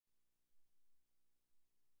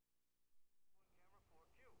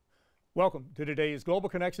Welcome to today's Global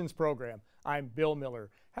Connections program. I'm Bill Miller.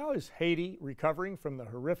 How is Haiti recovering from the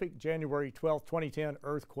horrific January 12, 2010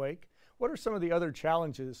 earthquake? What are some of the other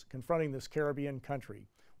challenges confronting this Caribbean country?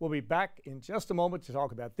 We'll be back in just a moment to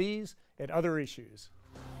talk about these and other issues.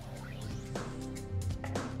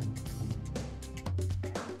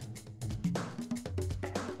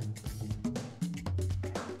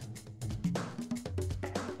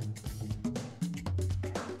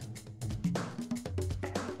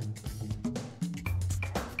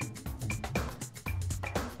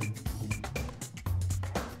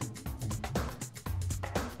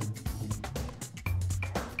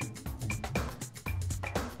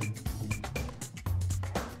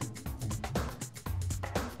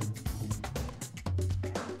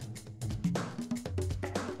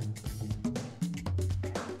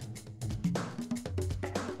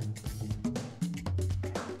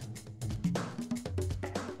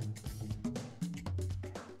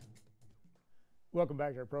 Welcome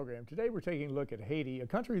back to our program. Today we're taking a look at Haiti, a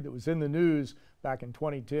country that was in the news back in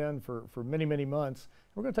 2010 for many, many months.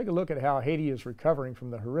 We're going to take a look at how Haiti is recovering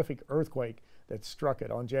from the horrific earthquake that struck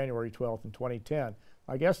it on January 12th in 2010.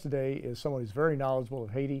 My guest today is someone who's very knowledgeable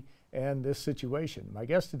of Haiti and this situation. My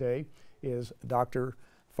guest today is Dr.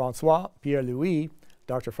 Francois Pierre-Louis.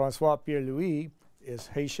 Dr. Francois Pierre-Louis is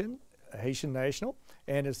Haitian, a Haitian national,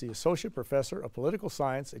 and is the Associate Professor of Political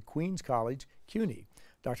Science at Queens College, CUNY.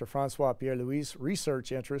 Dr. Francois Pierre-Louis'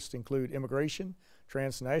 research interests include immigration,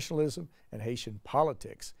 transnationalism, and Haitian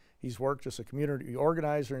politics. He's worked as a community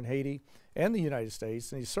organizer in Haiti and the United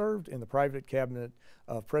States, and he served in the private cabinet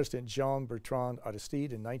of President Jean-Bertrand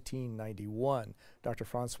Aristide in 1991. Dr.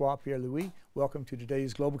 Francois Pierre-Louis, welcome to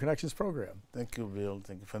today's Global Connections program. Thank you, Bill.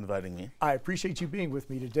 Thank you for inviting me. I appreciate you being with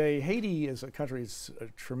me today. Haiti is a country that's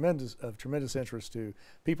of tremendous interest to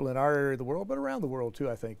people in our area of the world, but around the world too,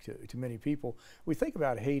 I think, to many people. We think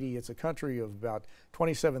about Haiti, it's a country of about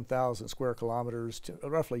 27,000 square kilometers,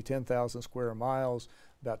 roughly 10,000 square miles,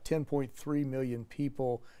 about 10.3 million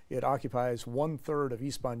people. It occupies 1/3 of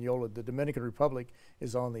Hispaniola. The Dominican Republic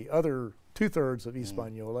is on the other 2/3 of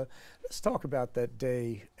Hispaniola. Let's talk about that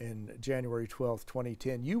day in January 12th,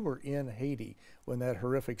 2010. You were in Haiti when that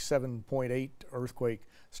horrific 7.8 earthquake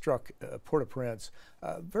struck Port-au-Prince.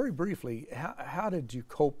 Very briefly, how did you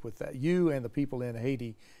cope with that, you and the people in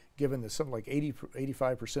Haiti, given that something like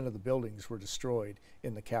 85% of the buildings were destroyed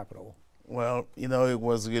in the capital? Well, you know, it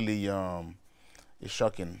was really a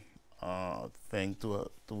shocking thing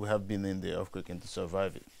to have been in the earthquake and to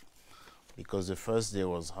survive it, because the first day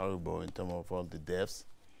was horrible in terms of all the deaths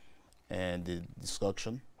and the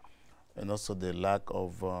destruction, and also the lack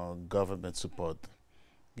of government support,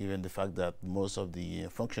 given the fact that most of the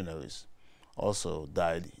functionaries also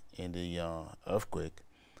died in the earthquake.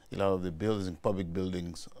 A lot of the buildings, public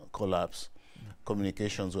buildings, collapsed.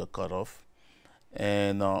 Communications were cut off,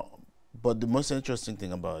 and but the most interesting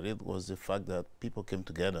thing about it was the fact that people came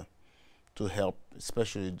together to help,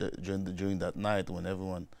 especially during that night when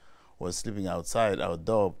everyone was sleeping outside,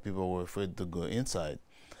 outdoor. People were afraid to go inside.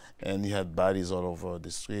 And you had bodies all over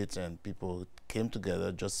the streets, and people came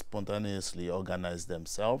together, just spontaneously organized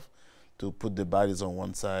themselves to put the bodies on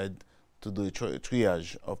one side, to do a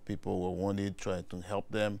triage of people who were wounded, trying to help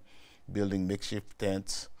them, building makeshift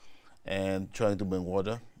tents, and trying to bring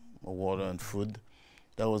water and food.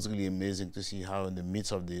 That was really amazing to see how in the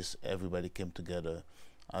midst of this, everybody came together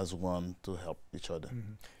as one to help each other.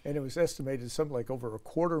 And it was estimated something like over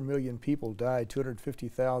 250,000 people died,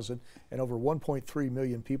 250,000, and over 1.3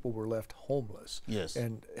 million people were left homeless. Yes.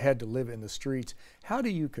 And had to live in the streets. How do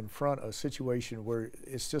you confront a situation where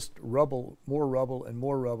it's just rubble, and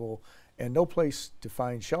more rubble, and no place to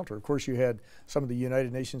find shelter? Of course, you had some of the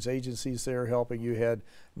United Nations agencies there helping. You had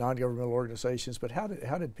non-governmental organizations, but how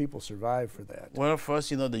did people survive for that? Well,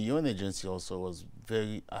 first, you know, the UN agency also was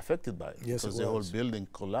very affected by it. Yes, because the whole building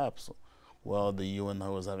collapsed while the UN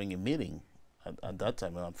was having a meeting at that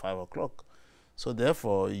time around 5 o'clock. So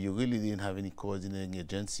therefore, you really didn't have any coordinating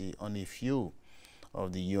agency. Only a few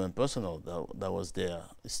of the UN personnel that was there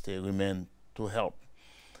remained to help.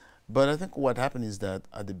 But I think what happened is that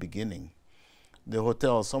at the beginning, the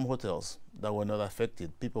hotels, some hotels that were not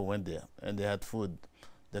affected, people went there and they had food.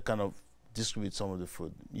 They kind of distribute some of the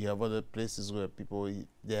food. You have other places where people,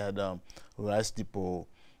 they had rice depot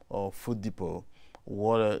or food depot,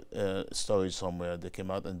 water storage somewhere. They came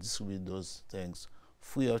out and distributed those things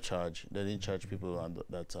free of charge. They didn't charge people around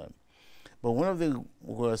that time. But one of the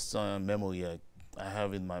worst memory I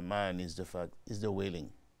have in my mind is the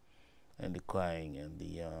wailing and the crying and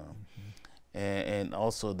the and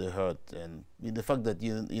also the hurt, and the fact that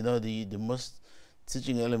you know the most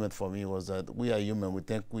teaching element for me was that we are human. We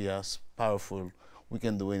think we are powerful, we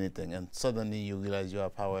can do anything. And suddenly you realize you are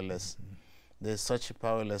powerless. There's such a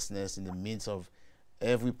powerlessness in the midst of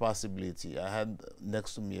every possibility. I had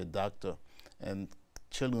next to me a doctor, and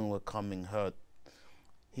children were coming hurt.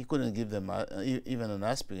 He couldn't give them even an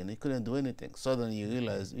aspirin. He couldn't do anything. Suddenly you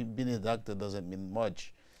realize being a doctor doesn't mean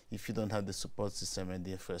much if you don't have the support system and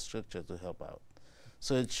the infrastructure to help out.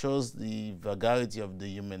 So it shows the vulgarity of the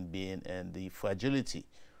human being and the fragility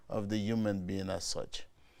of the human being as such.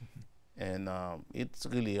 And it's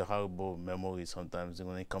really a horrible memory sometimes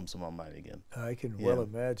when it comes to my mind again. I can well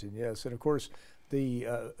imagine, yes. And of course,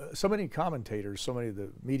 so many commentators, so many of the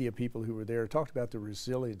media people who were there talked about the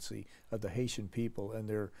resiliency of the Haitian people and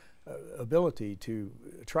their ability to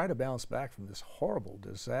try to bounce back from this horrible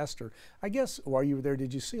disaster. I guess while you were there,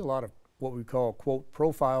 did you see a lot of what we call, quote,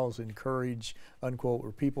 profiles in courage, unquote,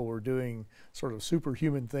 where people were doing sort of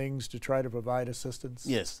superhuman things to try to provide assistance?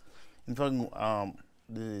 Yes. In fact,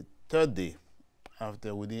 the third day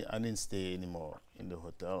after I didn't stay anymore in the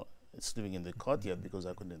hotel, sleeping in the courtyard because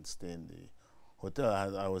I couldn't stay in the hotel.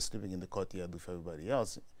 I was sleeping in the courtyard with everybody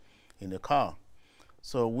else in the car.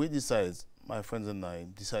 So we decided, my friends and I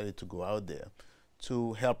decided to go out there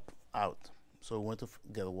to help out. So we went to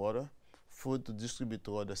get water, food to distribute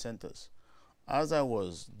to other centers. As I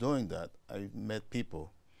was doing that, I met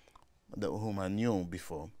people whom I knew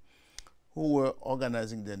before who were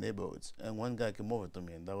organizing their neighborhoods. And one guy came over to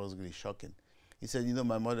me, and that was really shocking. He said, you know,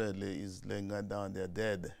 my mother is laying right down there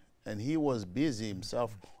dead. And he was busy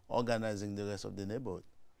himself organizing the rest of the neighborhood.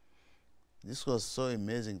 This was so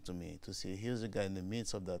amazing to me to see here's a guy in the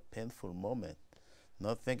midst of that painful moment,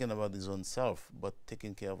 not thinking about his own self, but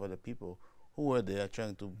taking care of other people who were there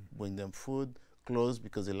trying to bring them food, clothes,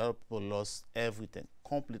 because a lot of people lost everything,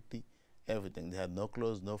 completely everything. They had no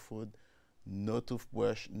clothes, no food, no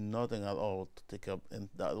toothbrush, nothing at all to take up, and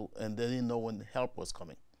they didn't know when help was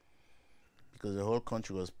coming because the whole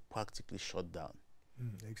country was practically shut down.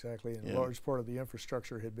 Exactly, and a large part of the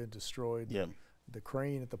infrastructure had been destroyed. Yeah. The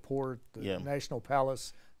crane at the port, the National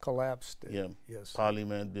Palace collapsed. Yes.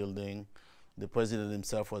 Parliament building. The president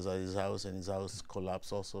himself was at his house, and his house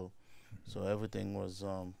collapsed also. So everything was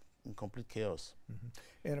in complete chaos.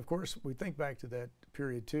 And of course, we think back to that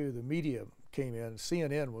period too. The media came in.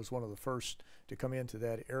 CNN was one of the first to come into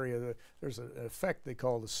that area. There's an effect they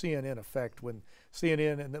call the CNN effect. When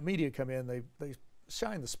CNN and the media come in, they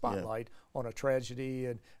shine the spotlight on a tragedy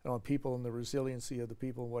and on people and the resiliency of the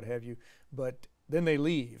people and what have you. But then they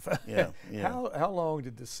leave. How long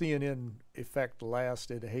did the CNN effect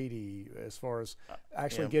last in Haiti as far as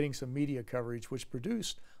actually getting some media coverage, which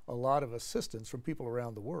produced a lot of assistance from people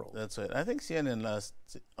around the world? That's right. I think CNN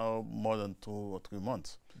lasted more than 2 or 3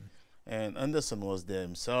 months. And Anderson was there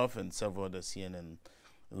himself, and several other CNN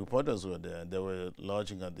reporters were there. They were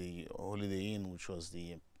lodging at the Holiday Inn, which was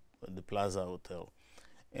the Plaza Hotel.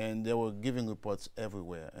 And they were giving reports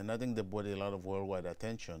everywhere. And I think they brought a lot of worldwide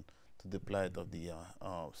attention to the plight of the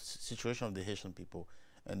situation of the Haitian people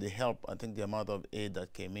and the help. I think the amount of aid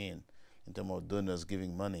that came in terms of donors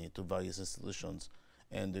giving money to various institutions,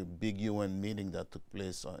 and the big UN meeting that took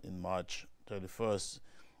place in March 31st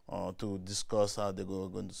to discuss how they were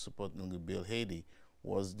going to support and rebuild Haiti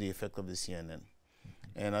was the effect of the CNN.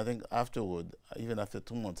 And I think afterward, even after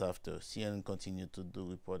 2 months after, CNN continued to do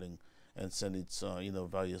reporting and send its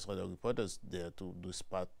various other reporters there to do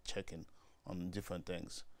spot checking on different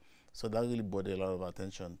things. So that really brought a lot of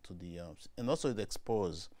attention to and also it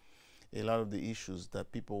exposed a lot of the issues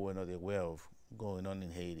that people were not aware of going on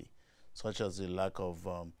in Haiti, such as the lack of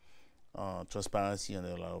transparency on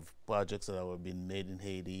a lot of projects that were being made in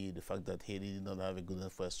Haiti, the fact that Haiti did not have a good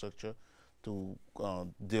infrastructure to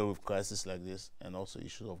deal with crises like this, and also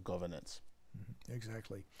issues of governance.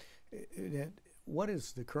 Exactly. What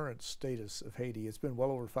is the current status of Haiti? It's been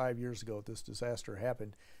well over 5 years ago this disaster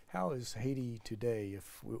happened. How is Haiti today?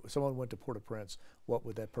 If someone went to Port-au-Prince, what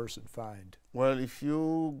would that person find? Well, if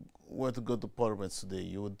you were to go to Port-au-Prince today,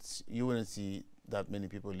 you wouldn't see that many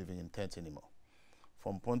people living in tents anymore.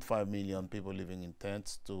 From 0.5 million people living in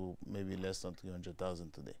tents to maybe less than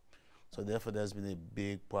 300,000 today. So therefore, there's been a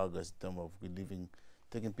big progress in terms of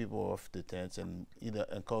taking people off the tents and either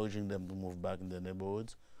encouraging them to move back in their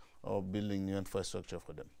neighborhoods or building new infrastructure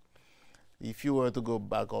for them. If you were to go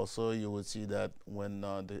back also, you would see that when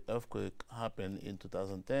the earthquake happened in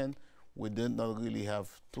 2010, we did not really have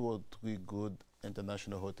 2 or 3 good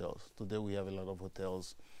international hotels. Today we have a lot of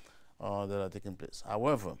hotels that are taking place.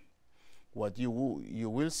 However, what you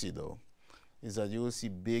will see though is that you will see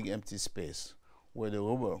big empty space where the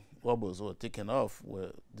rubbles were taken off,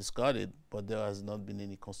 were discarded, but there has not been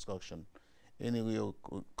any construction, any real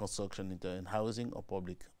construction in housing or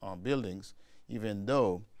public buildings, even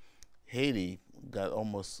though Haiti got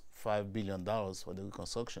almost $5 billion for the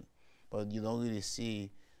reconstruction, but you don't really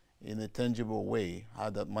see in a tangible way how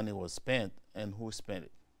that money was spent and who spent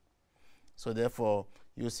it. So therefore,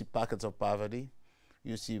 you see pockets of poverty.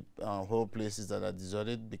 You see whole places that are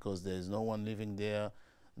deserted because there is no one living there.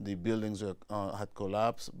 The buildings had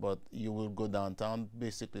collapsed, but you will go downtown.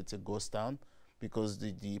 Basically, it's a ghost town because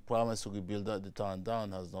the promise to rebuild the town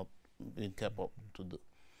down has not been kept up to do.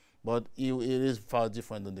 But it is far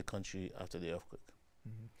different than the country after the earthquake.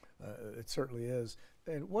 It certainly is.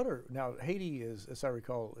 And now Haiti is, as I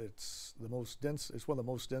recall, it's the most dense. It's one of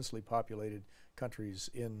the most densely populated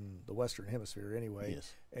countries in the Western Hemisphere, anyway.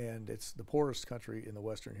 Yes. And it's the poorest country in the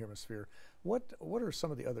Western Hemisphere. What are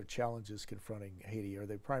some of the other challenges confronting Haiti? Are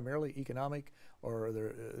they primarily economic, or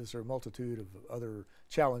is there a multitude of other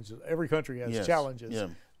challenges? Every country has challenges. Yeah.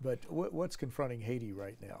 But what's confronting Haiti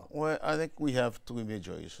right now? Well, I think we have two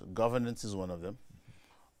major issues. Governance is one of them.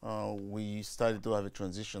 We started to have a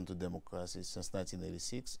transition to democracy since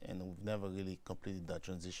 1986, and we've never really completed that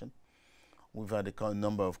transition. We've had a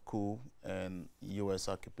number of coups and U.S.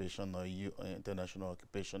 occupation or international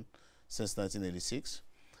occupation since 1986.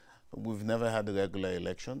 We've never had regular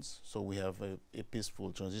elections, so we have a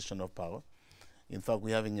peaceful transition of power. In fact,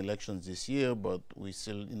 we're having elections this year, but we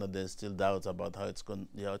still, there's still doubts about how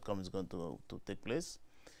the outcome is going to take place.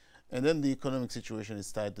 And then the economic situation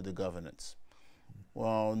is tied to the governance.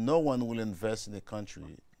 Well, no one will invest in a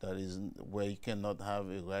country that is where you cannot have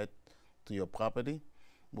a right to your property,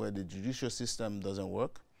 where the judicial system doesn't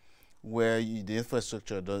work, where the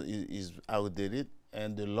infrastructure is outdated,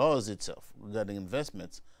 and the laws itself regarding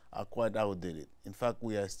investments are quite outdated. In fact,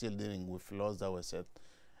 we are still dealing with laws that were set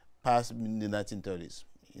past in the 1930s.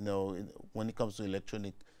 When it comes to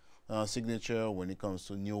electronic signature, when it comes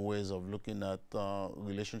to new ways of looking at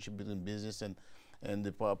relationship between business and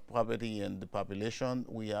the property and the population,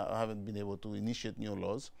 we haven't been able to initiate new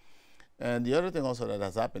laws. And the other thing also that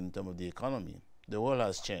has happened in terms of the economy, the world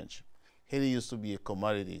has changed. Haiti used to be a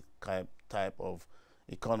commodity type of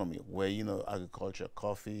economy where, agriculture,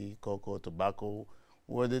 coffee, cocoa, tobacco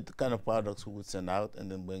were the kind of products we would send out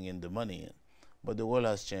and then bring in the money in. But the world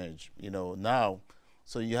has changed, now.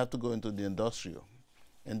 So you have to go into the industries,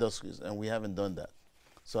 and we haven't done that.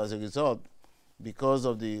 So as a result, because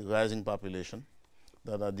of the rising population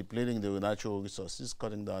that are depleting the natural resources,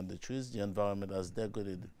 cutting down the trees, the environment has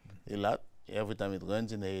degraded a lot. Every time it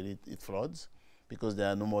rains in Haiti, it floods because there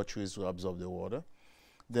are no more trees to absorb the water.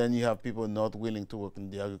 Then you have people not willing to work in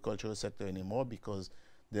the agricultural sector anymore because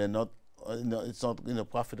they're not, it's not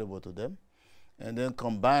profitable to them. And then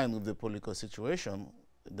combined with the political situation,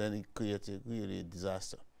 then it creates really a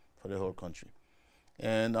disaster for the whole country.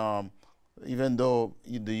 And even though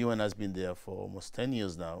the UN has been there for almost 10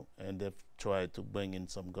 years now, and they've tried to bring in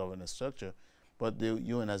some governance structure, but the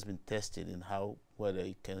UN has been tested in whether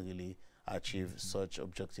it can really achieve such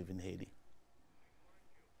objective in Haiti.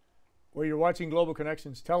 Well, you're watching Global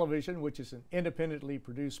Connections Television, which is an independently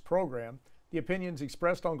produced program. The opinions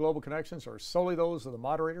expressed on Global Connections are solely those of the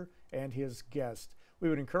moderator and his guest. We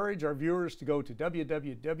would encourage our viewers to go to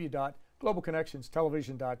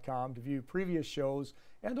www.globalconnectionstelevision.com to view previous shows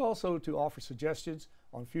and also to offer suggestions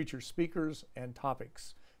on future speakers and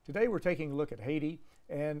topics. Today we're taking a look at Haiti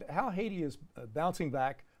and how Haiti is bouncing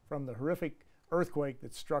back from the horrific earthquake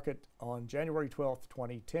that struck it on January 12,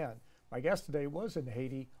 2010. My guest today was in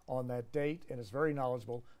Haiti on that date and is very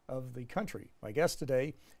knowledgeable of the country. My guest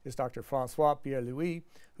today is Dr. Francois Pierre-Louis,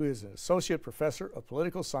 who is an associate professor of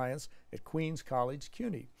political science at Queens College,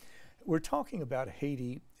 CUNY. We're talking about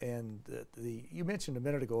Haiti, and you mentioned a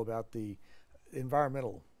minute ago about the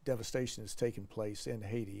environmental devastation that's taken place in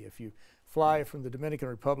Haiti. If you fly from the Dominican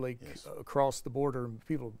Republic across the border,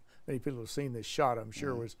 many people have seen this shot, I'm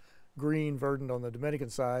sure, was green, verdant on the Dominican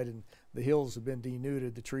side, and the hills have been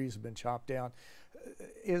denuded, the trees have been chopped down.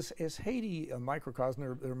 Is Haiti a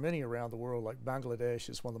microcosm? There are many around the world, like Bangladesh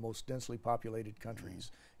is one of the most densely populated countries.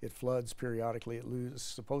 It floods periodically. It's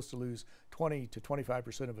supposed to lose 20 to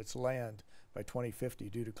 25% of its land by 2050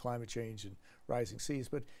 due to climate change and rising seas.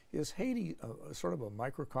 But is Haiti sort of a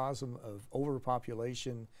microcosm of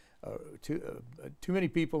overpopulation, too many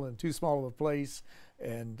people in too small of a place,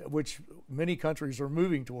 and which many countries are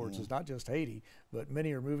moving towards? It's not just Haiti, but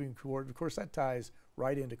many are moving toward. Of course, that ties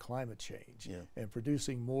right into climate change and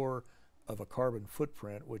producing more of a carbon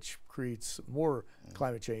footprint, which creates more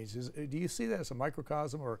climate change. Do you see that as a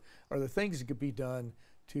microcosm, or are there things that could be done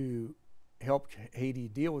to help Haiti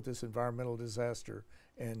deal with this environmental disaster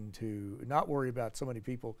and to not worry about so many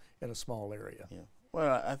people in a small area? Yeah.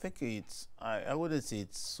 Well, I think I wouldn't say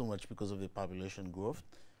it's so much because of the population growth,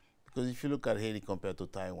 because if you look at Haiti compared to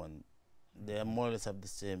Taiwan, They more or less have the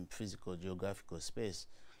same physical, geographical space.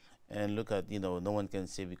 And look at, no one can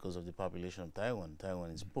say because of the population of Taiwan,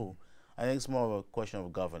 Taiwan is poor. I think it's more of a question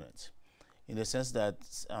of governance, in the sense that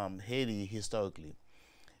Haiti, historically,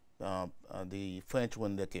 the French,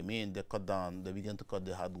 when they came in, they began to cut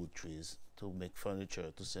the hardwood trees to make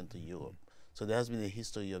furniture to send to Europe. So there has been a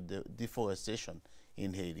history of the deforestation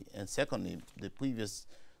in Haiti. And secondly, the previous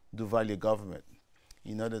Duvalier government,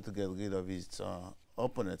 in order to get rid of its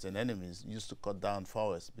opponents and enemies, used to cut down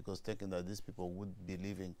forests because thinking that these people would be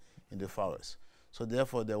living in the forest. So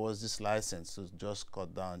therefore, there was this license to just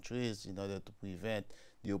cut down trees in order to prevent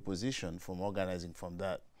the opposition from organizing from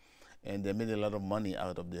that. And they made a lot of money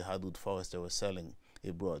out of the hardwood forest they were selling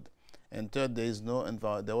abroad. And third, there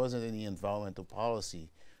wasn't any environmental policy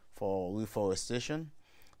for reforestation,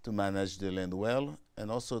 to manage the land well,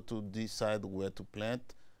 and also to decide where to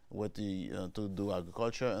plant, where to do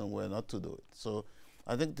agriculture, and where not to do it. So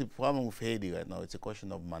I think the problem with Haiti right now, it's a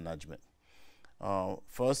question of management.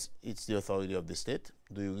 First, it's the authority of the state.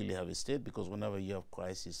 Do you really have a state? Because whenever you have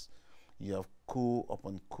crisis, you have coup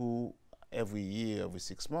upon coup every year, every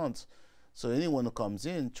 6 months. So anyone who comes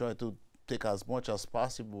in try to take as much as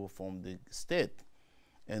possible from the state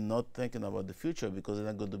and not thinking about the future, because they're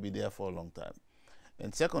not going to be there for a long time.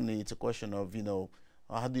 And secondly, it's a question of,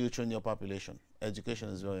 how do you train your population? Education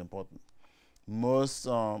is very important. Most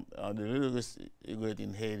the literacy rate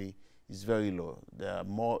in Haiti is very low. There are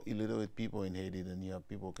more illiterate people in Haiti than you have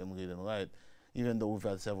people who can read and write, even though we've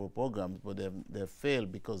had several programs, but they've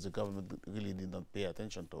failed because the government really did not pay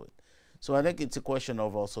attention to it. So I think it's a question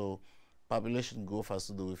of also population growth has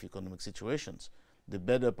to do with economic situations. The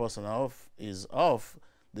better a person is off,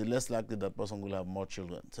 the less likely that person will have more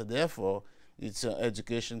children. So therefore, it's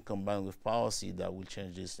education combined with policy that will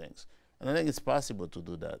change these things. And I think it's possible to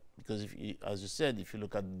do that, because as you said, if you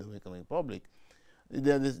look at the Dominican Republic,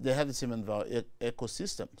 they have the same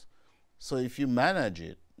ecosystems. So if you manage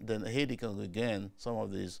it, then Haiti can regain some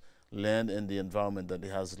of this land and the environment that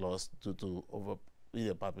it has lost due to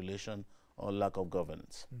either population or lack of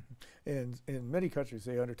governance. And in many countries,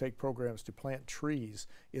 they undertake programs to plant trees.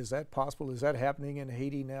 Is that possible? Is that happening in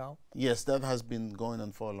Haiti now? Yes, that has been going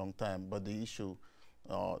on for a long time. But the issue,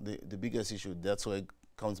 the biggest issue, that's why it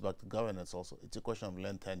comes back to governance also. It's a question of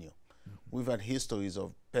land tenure. We've had histories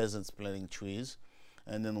of peasants planting trees,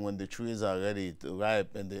 and then when the trees are ready to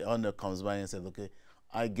ripe and the owner comes by and says, okay,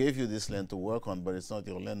 I gave you this land to work on, but it's not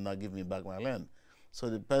your land, now give me back my land. So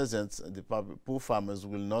the peasants, the poor farmers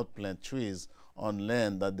will not plant trees on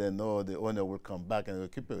land that they know the owner will come back and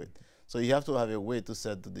recuperate. So you have to have a way to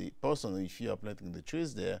say to the person, if you are planting the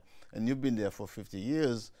trees there and you've been there for 50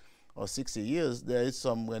 years or 60 years, there is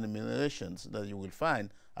some remunerations that you will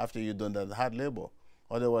find after you've done that hard labor.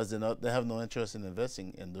 Otherwise, they have no interest in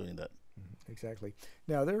investing in doing that. Exactly.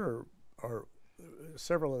 Now, there are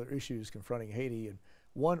several other issues confronting Haiti, and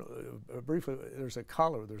one, briefly, there's a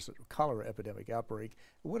cholera epidemic outbreak.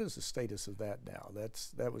 What is the status of that now?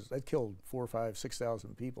 That killed 4,000, 5,000,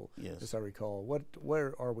 6,000 people, yes, as I recall.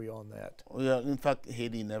 Where are we on that? Well, in fact,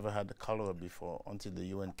 Haiti never had the cholera before until the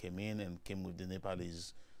UN came in and came with the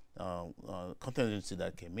Nepalese contingency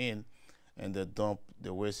that came in, and they dumped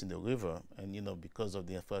the waste in the river. And because of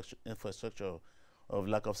the infrastructure of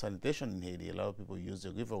lack of sanitation in Haiti, a lot of people use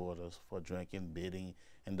the river waters for drinking, bathing,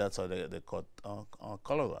 and that's how they caught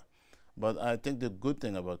cholera. But I think the good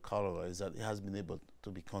thing about cholera is that it has been able to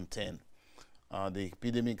be contained. The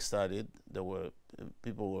epidemic started,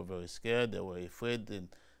 people were very scared, they were afraid, and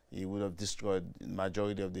it would have destroyed the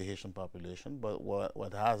majority of the Haitian population. But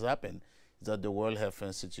what has happened is that the World Health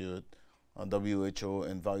Institute, WHO,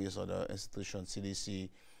 and various other institutions, CDC,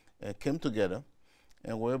 came together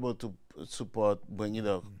and were able to support bringing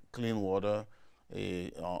clean water,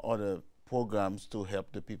 other programs to help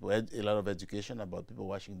the people, a lot of education about people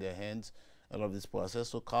washing their hands, a lot of this process.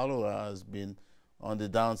 So cholera has been on the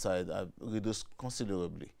downside, reduced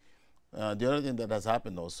considerably. The other thing that has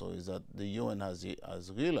happened also is that the UN has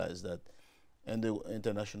realized that, and the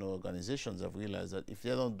international organizations have realized that if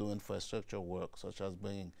they don't do infrastructure work, such as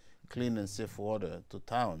bringing clean and safe water to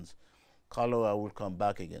towns, cholera will come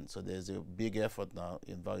back again. So there's a big effort now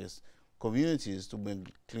in various communities to bring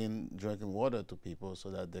clean drinking water to people so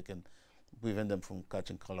that they can prevent them from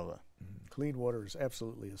catching cholera. Clean water is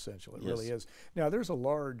absolutely essential. It Yes. really is. Now, there's a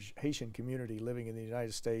large Haitian community living in the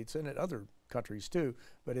United States and in other countries too,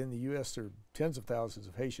 but in the U.S. there are tens of thousands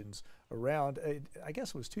of Haitians around. I guess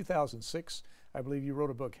it was 2006, I believe you wrote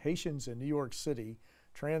a book, Haitians in New York City,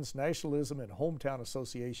 transnationalism and hometown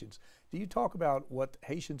associations. Do you talk about what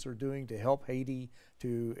Haitians are doing to help Haiti,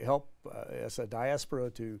 to help as a diaspora,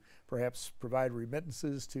 to perhaps provide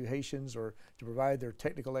remittances to Haitians or to provide their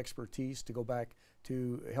technical expertise to go back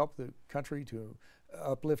to help the country to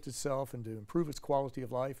uplift itself and to improve its quality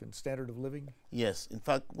of life and standard of living? Yes. In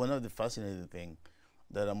fact, one of the fascinating things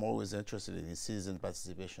that I'm always interested in is citizen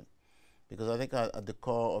participation. Because I think at the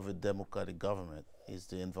core of a democratic government is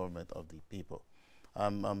the involvement of the people.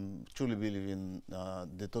 I'm truly believe in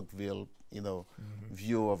the Tocqueville,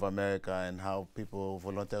 view of America and how people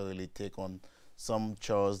voluntarily take on some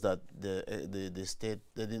chores that the state,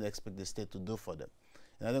 they didn't expect the state to do for them.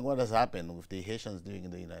 And I think what has happened with the Haitians doing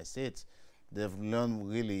in the United States, they've learned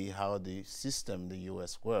really how the system, the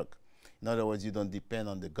U.S. work. In other words, you don't depend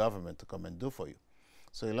on the government to come and do for you.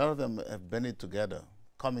 So a lot of them have banded together,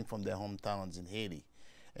 coming from their hometowns in Haiti.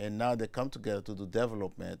 And now they come together to do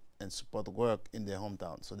development and support work in their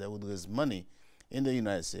hometown. So they would raise money in the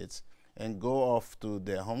United States and go off to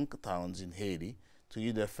their hometowns in Haiti to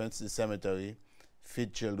either fence the cemetery,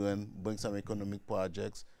 feed children, bring some economic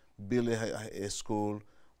projects, build a school,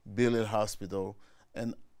 build a hospital.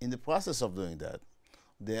 And in the process of doing that,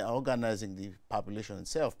 they are organizing the population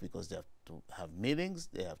itself because they have to have meetings,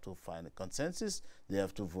 they have to find a consensus, they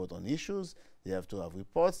have to vote on issues, they have to have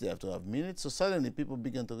reports, they have to have minutes. So suddenly people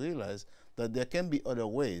begin to realize that there can be other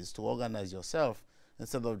ways to organize yourself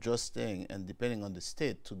instead of just staying and depending on the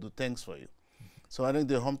state to do things for you. So I think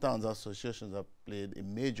the hometowns associations have played a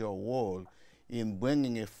major role in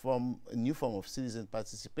bringing a new form of citizen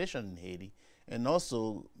participation in Haiti and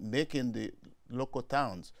also making the local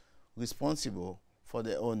towns responsible for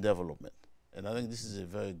their own development. And I think this is a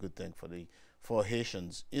very good thing for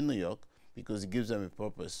Haitians in New York because it gives them a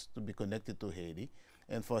purpose to be connected to Haiti.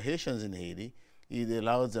 And for Haitians in Haiti, it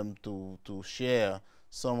allows them to share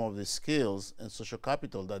some of the skills and social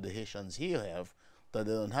capital that the Haitians here have that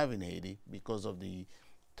they don't have in Haiti because of the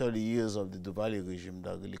 30 years of the Duvalier regime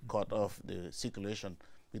that really cut off the circulation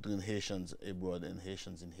between Haitians abroad and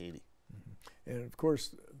Haitians in Haiti. Mm-hmm. And of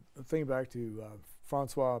course, thinking back to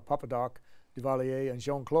Francois Papadoc Duvalier and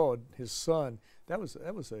Jean-Claude, his son, that was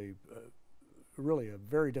a really a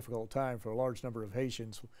very difficult time for a large number of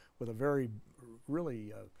Haitians with a very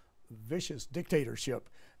really vicious dictatorship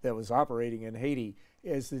that was operating in Haiti.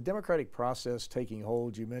 Is the democratic process taking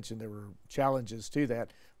hold? You mentioned there were challenges to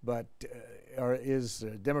that, but is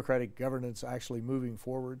democratic governance actually moving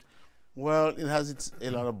forward? Well, it has a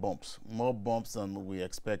lot of bumps, more bumps than we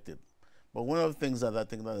expected. But one of the things that I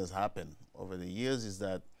think that has happened over the years is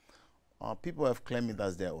that people have claimed it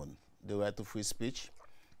as their own. The right to free speech,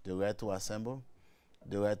 the right to assemble,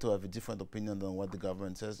 the right to have a different opinion than what the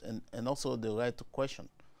government says, and also the right to question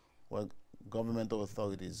what governmental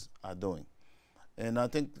authorities are doing. And I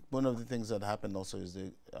think one of the things that happened also is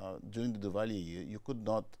during the Duvalier year, you could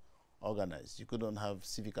not organize. You couldn't have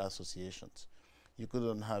civic associations. You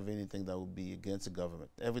couldn't have anything that would be against the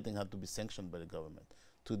government. Everything had to be sanctioned by the government.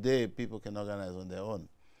 Today, people can organize on their own.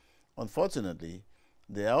 Unfortunately,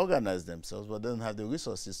 they organize themselves, but don't have the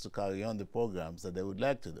resources to carry on the programs that they would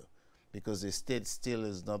like to do, because the state still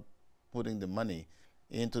is not putting the money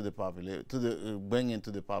into the population, bringing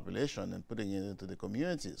into the population and putting it into the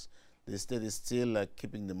communities. The state is still like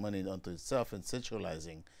keeping the money onto itself and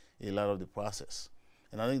centralizing a lot of the process.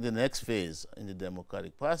 And I think the next phase in the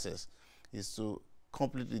democratic process is to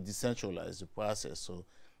completely decentralize the process so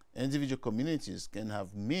individual communities can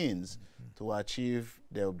have means to achieve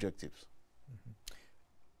their objectives.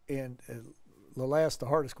 And the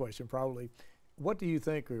hardest question probably, what do you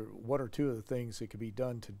think are what are two of the things that could be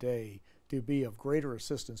done today to be of greater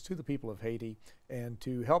assistance to the people of Haiti and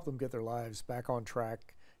to help them get their lives back on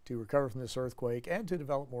track, to recover from this earthquake, and to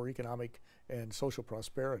develop more economic and social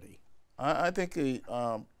prosperity? I think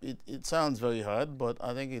it sounds very hard, but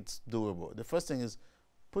I think it's doable. The first thing is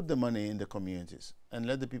put the money in the communities and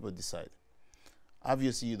let the people decide.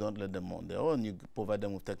 Obviously, you don't let them on their own. You provide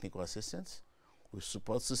them with technical assistance, with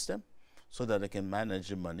support system, so that they can manage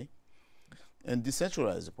the money and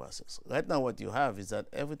decentralize the process. Right now, what you have is that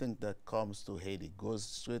everything that comes to Haiti goes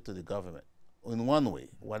straight to the government in one way,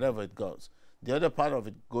 whatever it goes. The other part of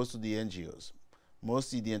it goes to the NGOs,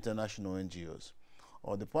 mostly the international NGOs.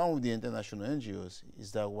 Or the problem with the international NGOs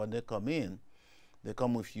is that when they come in, they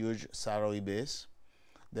come with huge salary base.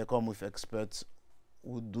 They come with experts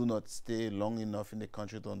who do not stay long enough in the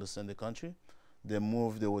country to understand the country. They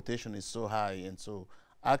move, the rotation is so high and so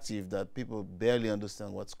active that people barely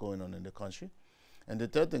understand what's going on in the country. And the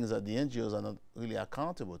third thing is that the NGOs are not really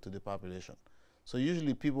accountable to the population. So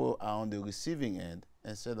usually people are on the receiving end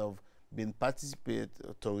instead of being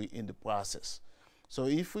participatory in the process. So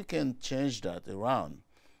if we can change that around,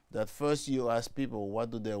 that first you ask people what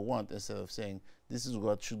do they want instead of saying this is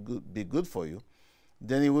what should be good for you,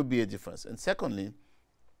 then it would be a difference. And secondly,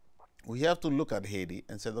 we have to look at Haiti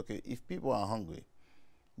and say, okay, if people are hungry,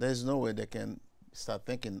 there is no way they can start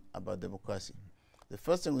thinking about democracy. The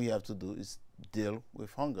first thing we have to do is deal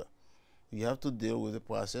with hunger. You have to deal with the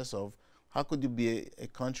process of how could you be a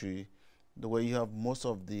country the way you have most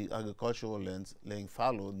of the agricultural lands laying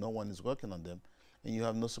fallow, no one is working on them, and you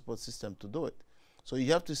have no support system to do it. So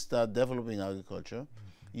you have to start developing agriculture.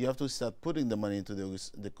 You have to start putting the money into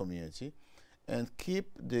the community and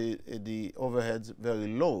keep the overheads very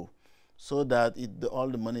low so that all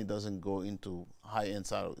the money doesn't go into high-end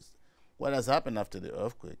salaries. What has happened after the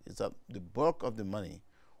earthquake is that the bulk of the money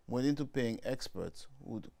went into paying experts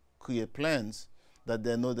who would create plans that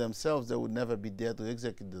they know themselves they would never be there to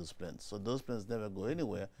execute those plans. So those plans never go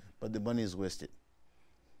anywhere, but the money is wasted.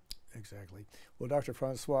 Exactly. Well, Dr.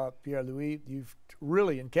 Francois Pierre-Louis, you've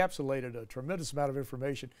really encapsulated a tremendous amount of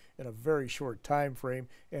information in a very short time frame,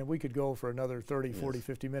 and we could go for another 30, 40,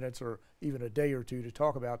 50 minutes or even a day or two to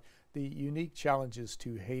talk about the unique challenges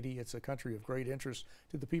to Haiti. It's a country of great interest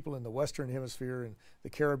to the people in the Western Hemisphere and the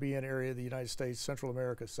Caribbean area of the United States, Central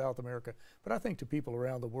America, South America, but I think to people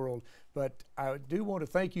around the world. But I do want to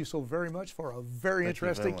thank you so very much for a very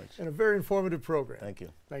interesting and a very informative program. Thank you.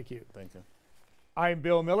 Thank you. Thank you. I'm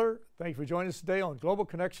Bill Miller. Thank you for joining us today on Global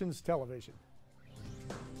Connections Television.